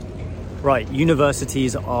Right,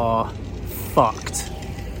 universities are fucked.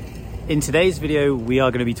 In today's video, we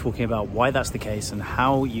are going to be talking about why that's the case and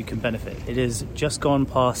how you can benefit. It is just gone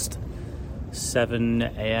past 7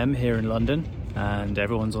 a.m. here in London and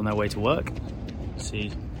everyone's on their way to work.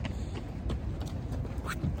 See?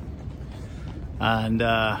 And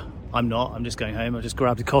I'm not, I'm just going home. I just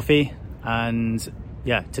grabbed a coffee and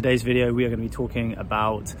yeah, today's video, we are going to be talking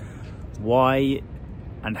about why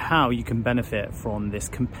and how you can benefit from this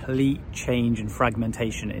complete change and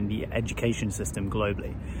fragmentation in the education system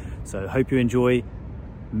globally. So hope you enjoy,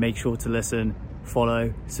 make sure to listen,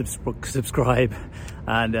 follow, subscribe,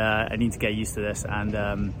 and I need to get used to this.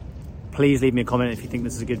 And please leave me a comment if you think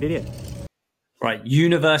this is a good video. Right,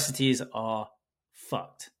 universities are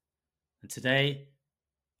fucked. And today,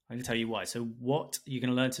 I'm gonna tell you why. So what you're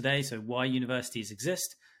gonna learn today, so why universities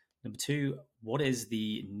exist. Number two, what is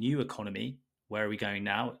the new economy? Where are we going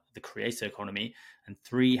now? The creator economy. And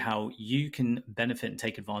three, how you can benefit and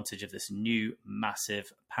take advantage of this new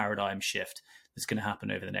massive paradigm shift that's going to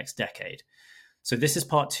happen over the next decade. So this is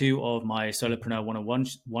part two of my Solopreneur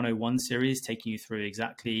 101 series, taking you through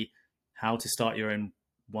exactly how to start your own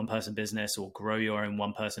one-person business or grow your own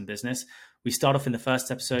one-person business. We start off in the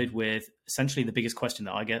first episode with essentially the biggest question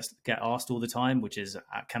that I get asked all the time, which is,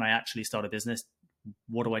 can I actually start a business?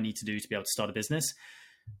 What do I need to do to be able to start a business?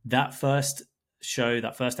 That first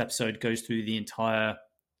episode goes through the entire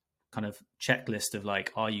kind of checklist of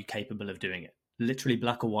like, are you capable of doing it? Literally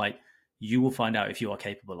black or white, you will find out if you are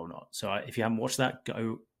capable or not. So if you haven't watched that,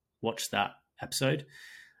 go watch that episode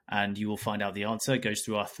and you will find out the answer. It goes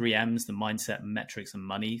through our 3 M's, the mindset, metrics, and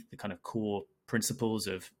money, the kind of core principles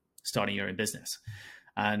of starting your own business.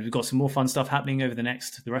 And we've got some more fun stuff happening over the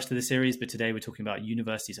rest of the series. But today we're talking about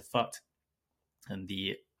universities are fucked and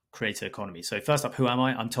the creator economy. So first up, who am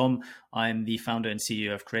I? I'm Tom. I'm the founder and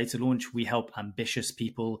CEO of Creator Launch. We help ambitious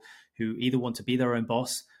people who either want to be their own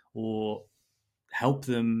boss or help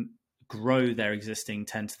them grow their existing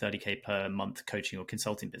 10 to 30K per month coaching or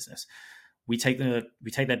consulting business. We take their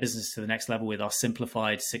business to the next level with our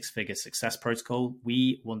simplified 6-figure success protocol.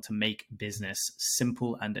 We want to make business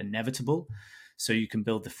simple and inevitable so you can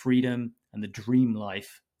build the freedom and the dream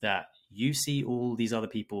life that you see all these other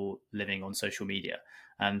people living on social media.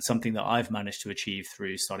 And something that I've managed to achieve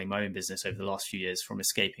through starting my own business over the last few years from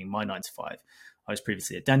escaping my 9 to 5. I was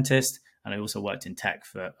previously a dentist and I also worked in tech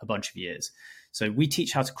for a bunch of years. So we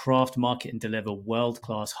teach how to craft, market, and deliver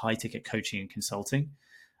world-class high-ticket coaching and consulting.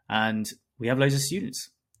 And we have loads of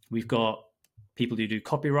students. We've got people who do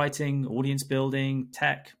copywriting, audience building,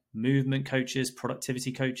 tech, movement coaches,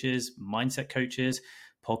 productivity coaches, mindset coaches,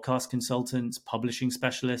 podcast consultants, publishing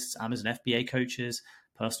specialists, Amazon FBA coaches,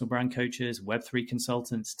 personal brand coaches, Web3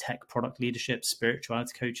 consultants, tech product leadership,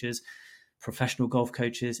 spirituality coaches, professional golf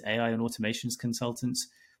coaches, AI and automations consultants.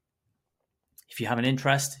 If you have an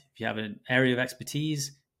interest, if you have an area of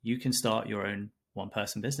expertise, you can start your own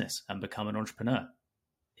one-person business and become an entrepreneur.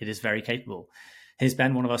 It is very capable. Here's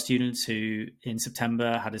Ben, one of our students who in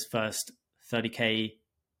September had his first 30K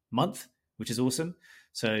month, which is awesome.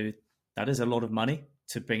 So that is a lot of money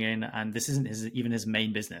to bring in, and this isn't even his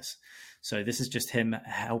main business. So this is just him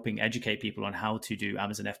helping educate people on how to do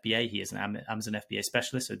Amazon FBA. He is an Amazon FBA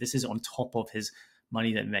specialist. So this is on top of his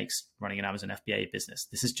money that he makes running an Amazon FBA business.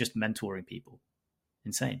 This is just mentoring people.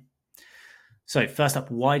 Insane. So first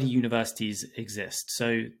up, why do universities exist?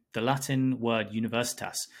 So the Latin word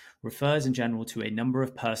universitas refers in general to a number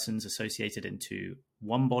of persons associated into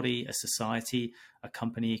one body, a society, a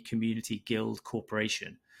company, community, guild,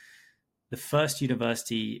 corporation. The first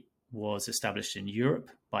university was established in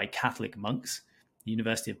Europe by Catholic monks, the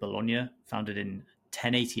University of Bologna, founded in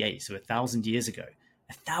 1088, so 1,000 years ago.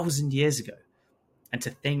 1,000 years ago. And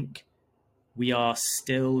to think we are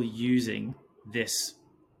still using this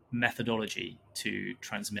methodology to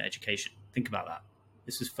transmit education. Think about that.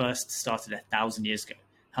 This was first started 1,000 years ago.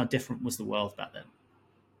 How different was the world back then?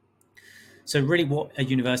 So really what a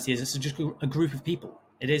university is, it's just a group of people.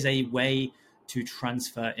 It is a way to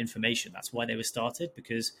transfer information. That's why they were started,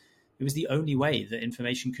 because it was the only way that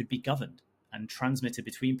information could be governed and transmitted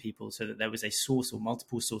between people so that there was a source or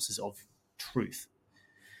multiple sources of truth.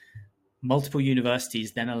 Multiple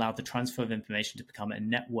universities then allowed the transfer of information to become a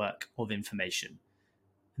network of information.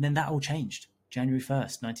 And then that all changed, January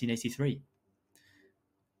 1st, 1983.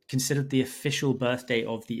 Considered the official birth date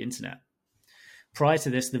of the internet. Prior to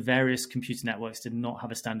this, the various computer networks did not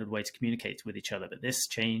have a standard way to communicate with each other, but this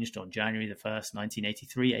changed on January the 1st,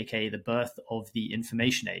 1983, aka the birth of the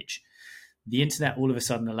information age. The internet all of a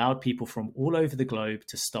sudden allowed people from all over the globe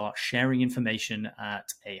to start sharing information at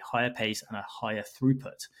a higher pace and a higher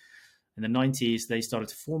throughput. In the 90s, they started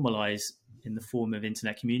to formalize in the form of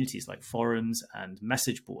internet communities like forums and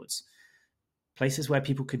message boards, places where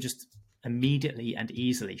people could just immediately and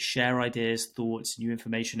easily share ideas, thoughts, new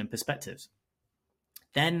information, and perspectives.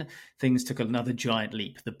 Then things took another giant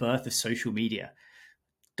leap, the birth of social media.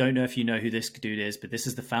 Don't know if you know who this dude is, but this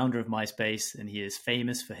is the founder of MySpace, and he is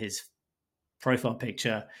famous for his profile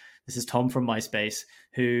picture. This is Tom from MySpace,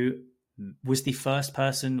 who was the first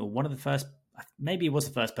person, or one of the first, maybe he was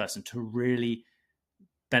the first person to really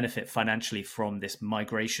benefit financially from this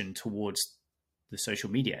migration towards the social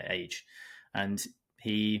media age. And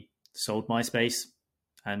he sold MySpace,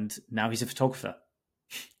 and now he's a photographer.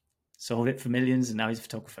 Sold it for millions, and now he's a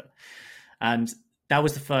photographer. And that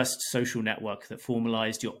was the first social network that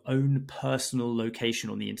formalized your own personal location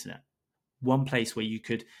on the internet. One place where you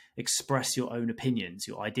could express your own opinions,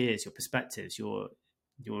 your ideas, your perspectives, your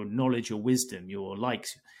knowledge, your wisdom, your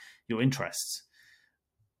likes, your interests.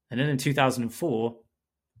 And then in 2004,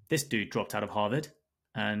 this dude dropped out of Harvard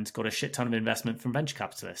and got a shit ton of investment from venture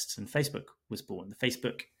capitalists, and Facebook was born, the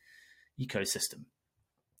Facebook ecosystem.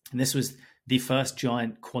 And this was the first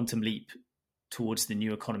giant quantum leap towards the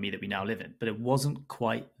new economy that we now live in, but it wasn't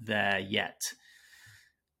quite there yet.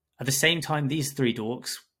 At the same time, these three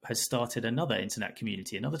dorks had started another internet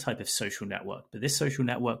community, another type of social network, but this social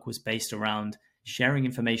network was based around sharing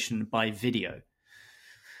information by video.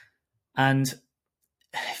 And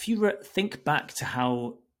if you think back to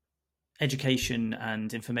how education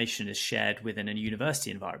and information is shared within a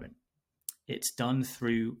university environment, it's done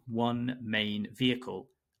through one main vehicle: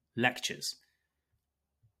 lectures.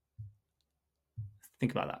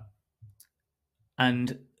 Think about that.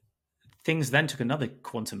 And things then took another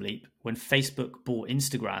quantum leap when Facebook bought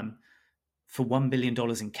Instagram for $1 billion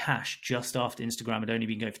in cash just after Instagram had only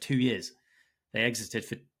been going for 2 years. They exited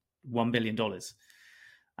for $1 billion.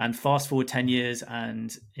 And fast forward 10 years,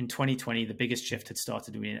 and in 2020, the biggest shift had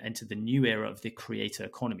started. We entered the new era of the creator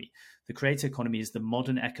economy. The creator economy is the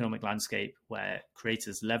modern economic landscape where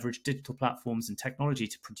creators leverage digital platforms and technology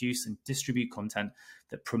to produce and distribute content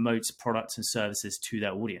that promotes products and services to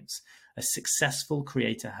their audience. A successful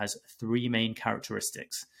creator has three main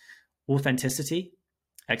characteristics: authenticity,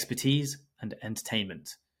 expertise, and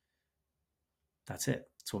entertainment. That's it.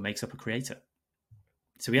 That's what makes up a creator.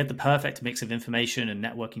 So we had the perfect mix of information and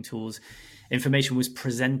networking tools. Information was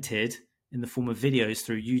presented in the form of videos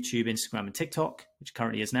through YouTube, Instagram, and TikTok, which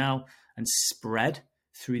currently is now, and spread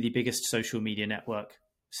through the biggest social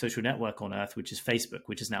network on earth, which is Facebook,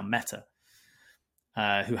 which is now Meta,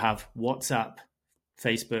 who have WhatsApp,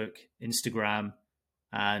 Facebook, Instagram,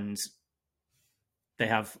 and they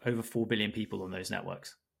have over 4 billion people on those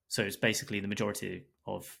networks. So it's basically the majority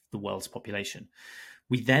of the world's population.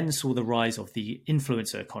 We then saw the rise of the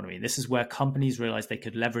influencer economy. This is where companies realized they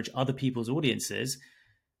could leverage other people's audiences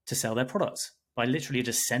to sell their products by literally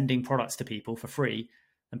just sending products to people for free.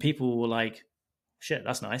 And people were like, shit,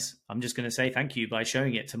 that's nice. I'm just going to say thank you by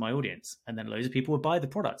showing it to my audience. And then loads of people would buy the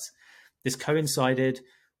products. This coincided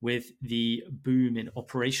with the boom in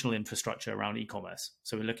operational infrastructure around e-commerce.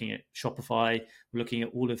 So we're looking at Shopify, we're looking at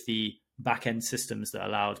all of the back-end systems that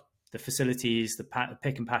allowed the facilities, the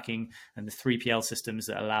pick and packing, and the 3PL systems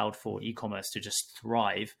that allowed for e-commerce to just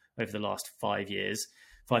thrive over the last 5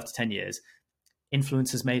 to 10 years.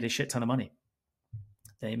 Influencers made a shit ton of money.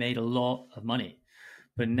 They made a lot of money.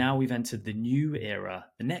 But now we've entered the new era,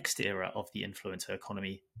 the next era of the influencer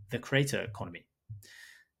economy, the creator economy.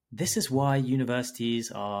 This is why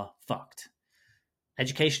universities are fucked.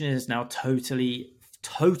 Education is now totally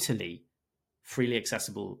freely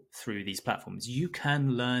accessible through these platforms. You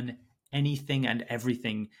can learn anything and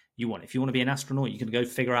everything you want. If you want to be an astronaut, you can go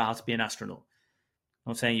figure out how to be an astronaut.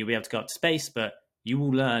 I'm not saying you'll be able to go up to space, but you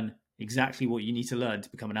will learn exactly what you need to learn to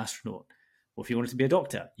become an astronaut. Or if you wanted to be a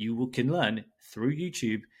doctor, you can learn through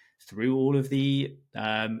YouTube, through all of the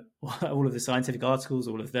scientific articles,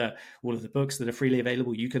 all of the books that are freely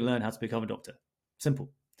available. You can learn how to become a doctor.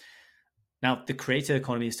 Simple. Now, the creator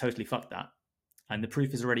economy has totally fucked that. And the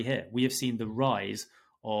proof is already here. We have seen the rise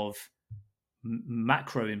of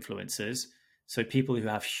macro influencers. So people who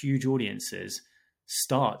have huge audiences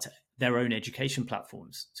start their own education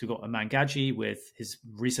platforms. So we've got Aman Gadji with his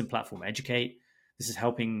recent platform, Educate. This is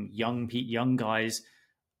helping young guys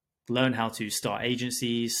learn how to start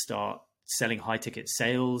agencies, start selling high ticket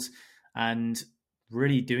sales, and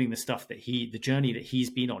really doing the stuff that the journey that he's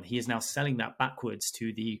been on. He is now selling that backwards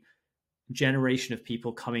to the generation of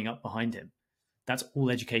people coming up behind him. That's all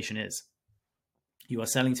education is. You are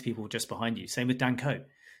selling to people just behind you. Same with Dan Coe.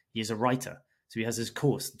 He is a writer. So he has his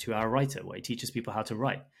course, 2-Hour Writer, where he teaches people how to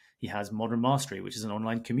write. He has Modern Mastery, which is an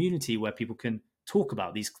online community where people can talk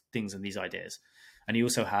about these things and these ideas. And he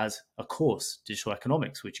also has a course, Digital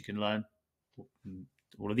Economics, which you can learn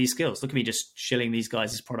all of these skills. Look at me just shilling these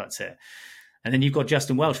guys' products here. And then you've got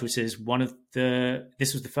Justin Welsh, which is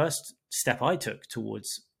this was the first step I took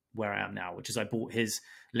towards where I am now, which is I bought his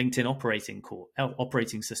LinkedIn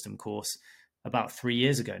operating system course about 3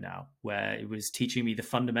 years ago now, where it was teaching me the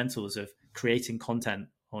fundamentals of creating content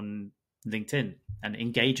on LinkedIn and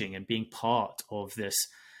engaging and being part of this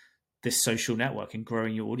social network and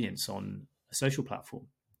growing your audience on a social platform.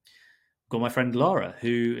 Got my friend Lara,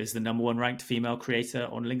 who is the #1 ranked female creator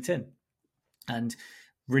on LinkedIn. And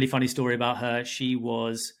really funny story about her. She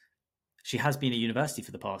has been at university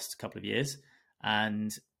for the past couple of years.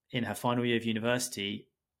 And in her final year of university,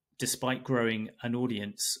 despite growing an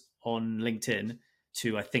audience on LinkedIn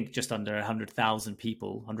to, I think, just under 100,000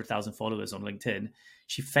 people, 100,000 followers on LinkedIn,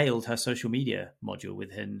 she failed her social media module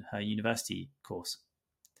within her university course.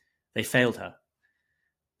 They failed her.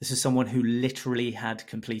 This is someone who literally had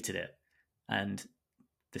completed it. And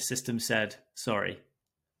the system said, sorry,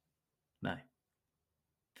 no.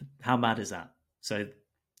 How mad is that? So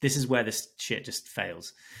this is where this shit just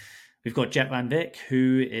fails. We've got Jet Van Vick,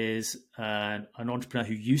 who is an entrepreneur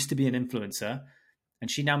who used to be an influencer, and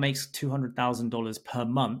she now makes $200,000 per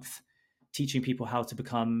month teaching people how to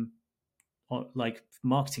become like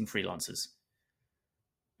marketing freelancers.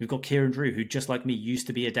 We've got Kieran Drew, who just like me used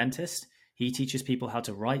to be a dentist. He teaches people how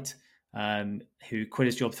to write, who quit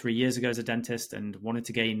his job 3 years ago as a dentist and wanted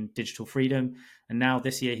to gain digital freedom. And now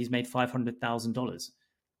this year he's made $500,000.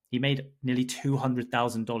 He made nearly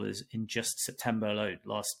 $200,000 in just September alone,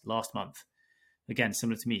 last month. Again,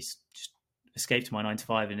 similar to me, just escaped my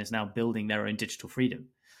 9-to-5 and is now building their own digital freedom.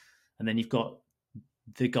 And then you've got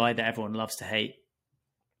the guy that everyone loves to hate,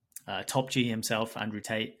 Top G himself, Andrew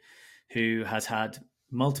Tate, who has had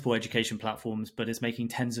multiple education platforms, but is making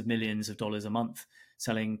tens of millions of dollars a month,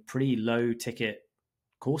 selling pretty low ticket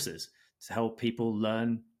courses to help people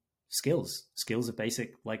learn skills of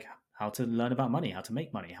basic, like how to learn about money, how to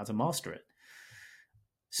make money, how to master it.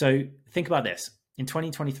 So think about this. In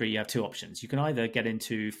 2023, you have two options. You can either get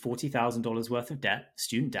into $40,000 worth of debt,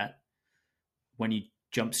 student debt, when you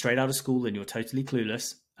jump straight out of school and you're totally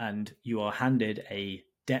clueless and you are handed a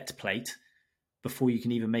debt plate before you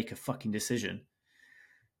can even make a fucking decision.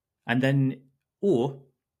 And then, or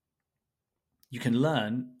you can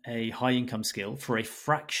learn a high income skill for a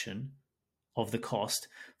fraction of the cost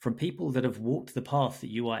from people that have walked the path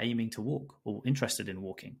that you are aiming to walk or interested in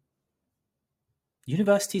walking.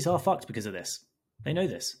 Universities are fucked because of this. They know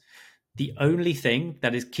this. The only thing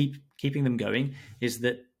that is keeping them going is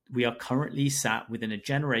that we are currently sat within a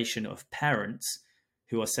generation of parents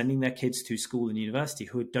who are sending their kids to school and university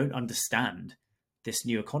who don't understand this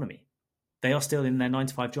new economy. They are still in their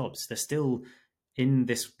 9-to-5 jobs. They're still in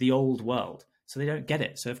the old world. So they don't get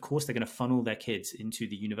it. So of course they're going to funnel their kids into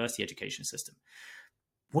the university education system.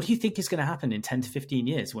 What do you think is going to happen in 10 to 15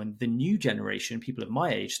 years when the new generation, people of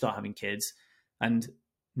my age, start having kids and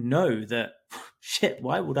know that, shit,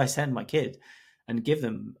 why would I send my kid and give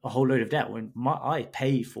them a whole load of debt when I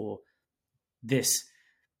pay for this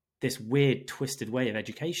weird, twisted way of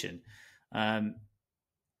education? What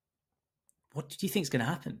do you think is going to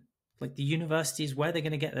happen? Like the universities, where they're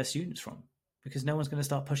going to get their students from? Because no one's going to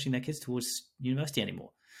start pushing their kids towards university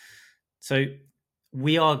anymore. So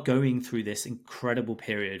we are going through this incredible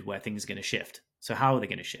period where things are going to shift. So how are they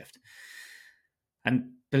going to shift?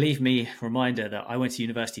 And believe me, reminder that I went to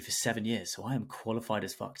university for 7 years, so I am qualified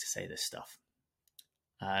as fuck to say this stuff.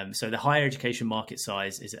 So the higher education market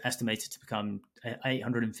size is estimated to become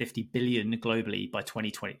 850 billion globally by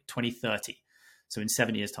 2030. So in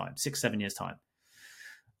 7 years' time, 7 years' time.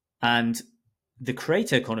 And the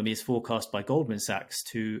creator economy is forecast by Goldman Sachs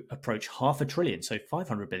to approach $500 billion, so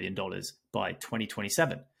 $500 billion by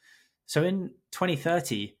 2027. So in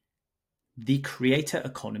 2030, the creator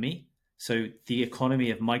economy, so the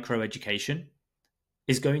economy of microeducation,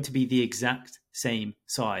 is going to be the exact same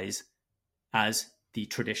size as the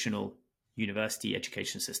traditional university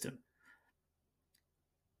education system.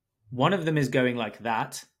 One of them is going like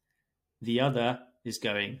that. The other is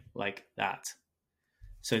going like that.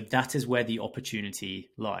 So that is where the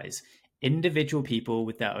opportunity lies. Individual people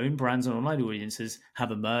with their own brands and online audiences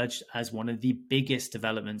have emerged as one of the biggest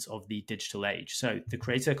developments of the digital age. So the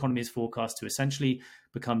creator economy is forecast to essentially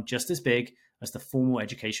become just as big as the formal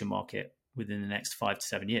education market within the next 5 to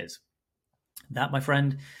 7 years. That, my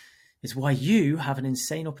friend, is why you have an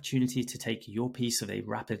insane opportunity to take your piece of a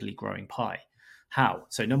rapidly growing pie. How?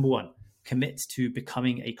 So number one, commit to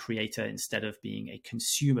becoming a creator instead of being a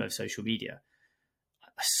consumer of social media.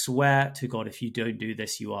 I swear to God, if you don't do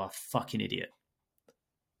this, you are a fucking idiot.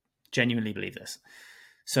 Genuinely believe this.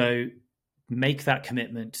 So make that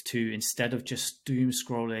commitment to, instead of just doom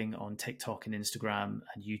scrolling on TikTok and Instagram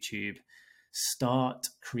and YouTube, start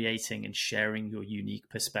creating and sharing your unique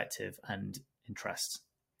perspective and interests.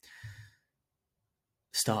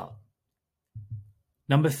 Start.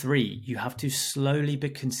 Number 3, you have to slowly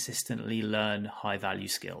but consistently learn high value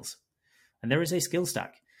skills. And there is a skill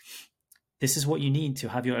stack. This is what you need to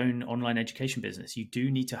have your own online education business. You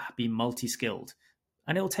do need to be multi-skilled,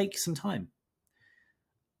 and it will take some time.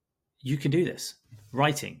 You can do this.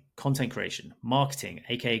 Writing, content creation, marketing,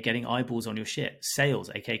 aka getting eyeballs on your shit, sales,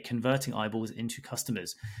 aka converting eyeballs into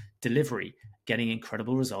customers, delivery, getting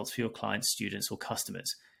incredible results for your clients, students, or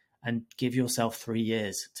customers. And give yourself 3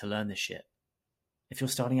 years to learn this shit. If you're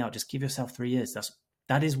starting out, just give yourself 3 years.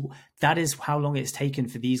 That is how long it's taken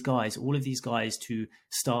for these guys, all of these guys, to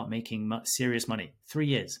start making serious money. 3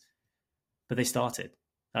 years. But they started.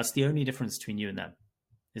 That's the only difference between you and them,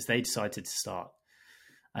 is they decided to start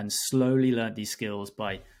and slowly learn these skills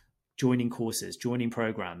by joining courses, joining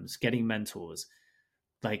programs, getting mentors,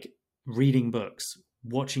 like reading books,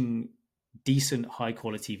 watching decent, high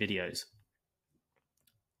quality videos.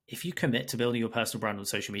 If you commit to building your personal brand on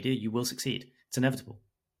social media, you will succeed. It's inevitable.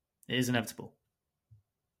 It is inevitable.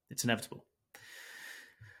 It's inevitable.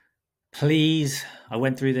 Please, I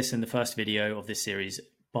went through this in the first video of this series.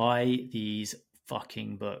 Buy these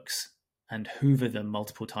fucking books and hoover them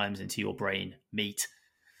multiple times into your brain meat.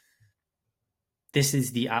 This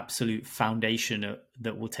is the absolute foundation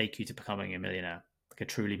that will take you to becoming a millionaire. Like, I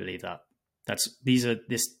truly believe that.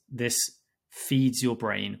 This feeds your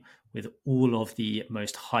brain with all of the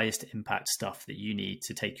most highest impact stuff that you need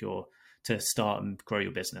to start and grow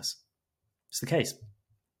your business. It's the case.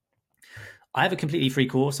 I have a completely free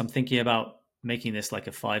course. I'm thinking about making this like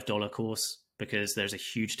a $5 course, because there's a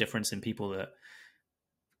huge difference in people that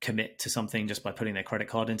commit to something just by putting their credit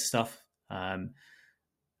card into stuff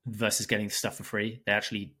versus getting stuff for free. They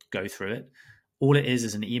actually go through it. All it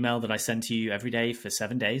is an email that I send to you every day for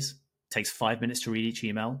 7 days. It takes 5 minutes to read each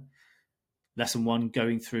email. Lesson 1,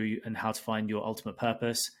 going through and how to find your ultimate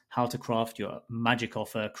purpose, how to craft your magic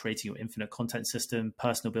offer, creating your infinite content system,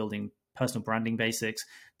 personal branding basics,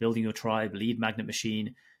 building your tribe, lead magnet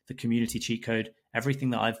machine, the community cheat code, everything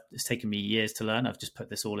that it's taken me years to learn. I've just put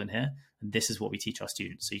this all in here. And this is what we teach our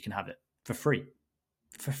students. So you can have it for free.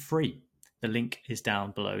 For free. The link is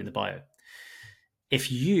down below in the bio.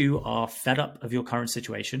 If you are fed up of your current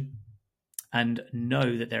situation and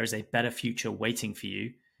know that there is a better future waiting for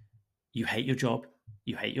you, you hate your job,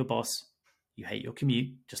 you hate your boss, you hate your commute,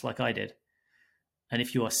 just like I did. And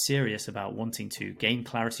if you are serious about wanting to gain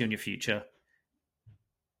clarity on your future,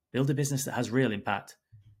 build a business that has real impact,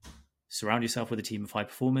 surround yourself with a team of high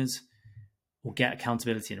performers, or get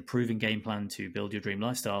accountability and a proven game plan to build your dream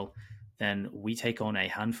lifestyle, then we take on a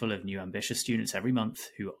handful of new ambitious students every month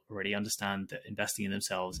who already understand that investing in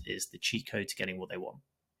themselves is the cheat code to getting what they want.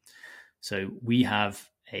 So we have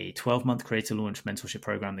a 12-month creator launch mentorship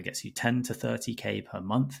program that gets you 10 to 30K per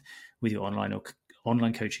month with your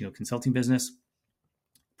online coaching or consulting business.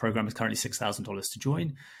 The program is currently $6,000 to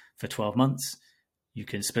join for 12 months. You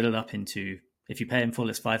can split it up into, if you pay in full,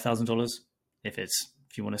 it's $5,000. If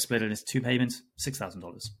you want to split it into 2 payments,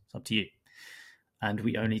 $6,000. It's up to you. And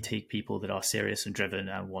we only take people that are serious and driven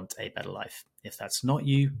and want a better life. If that's not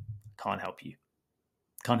you, can't help you.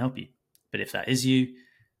 Can't help you. But if that is you,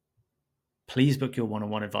 please book your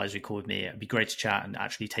one-on-one advisory call with me. It'd be great to chat and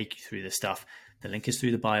actually take you through this stuff. The link is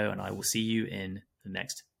through the bio, and I will see you in the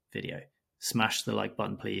next video. Smash the like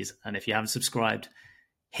button, please. And if you haven't subscribed,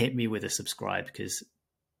 hit me with a subscribe, because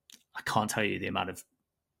I can't tell you the amount of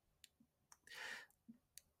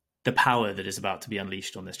the power that is about to be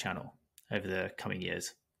unleashed on this channel over the coming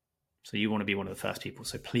years. So you want to be one of the first people.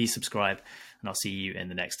 So please subscribe, and I'll see you in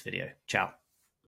the next video. Ciao.